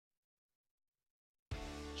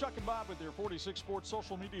Chuck and Bob with your 46 Sports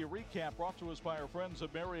social media recap brought to us by our friends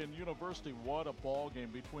at Marian University. What a ball game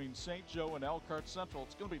between St. Joe and Elkhart Central.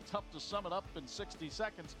 It's going to be tough to sum it up in 60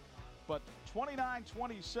 seconds, but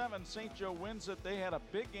 29-27, St. Joe wins it. They had a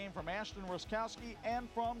big game from Ashton Ruskowski and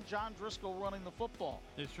from John Driscoll running the football.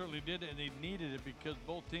 They certainly did, and they needed it because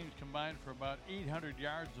both teams combined for about 800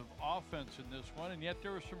 yards of offense in this one, and yet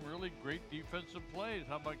there were some really great defensive plays.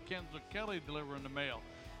 How about Kenzo Kelly delivering the mail?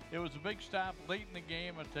 It was a big stop late in the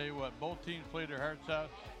game. I tell you what, both teams played their hearts out.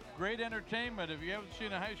 Great entertainment. If you haven't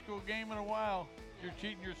seen a high school game in a while, you're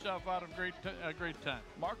cheating yourself out of a great time.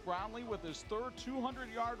 Mark Brownlee with his third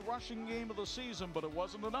 200-yard rushing game of the season, but it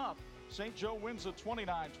wasn't enough. St. Joe wins at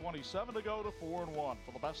 29-27 to go to 4-1.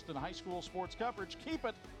 For the best in high school sports coverage, keep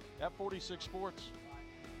it at 46 Sports.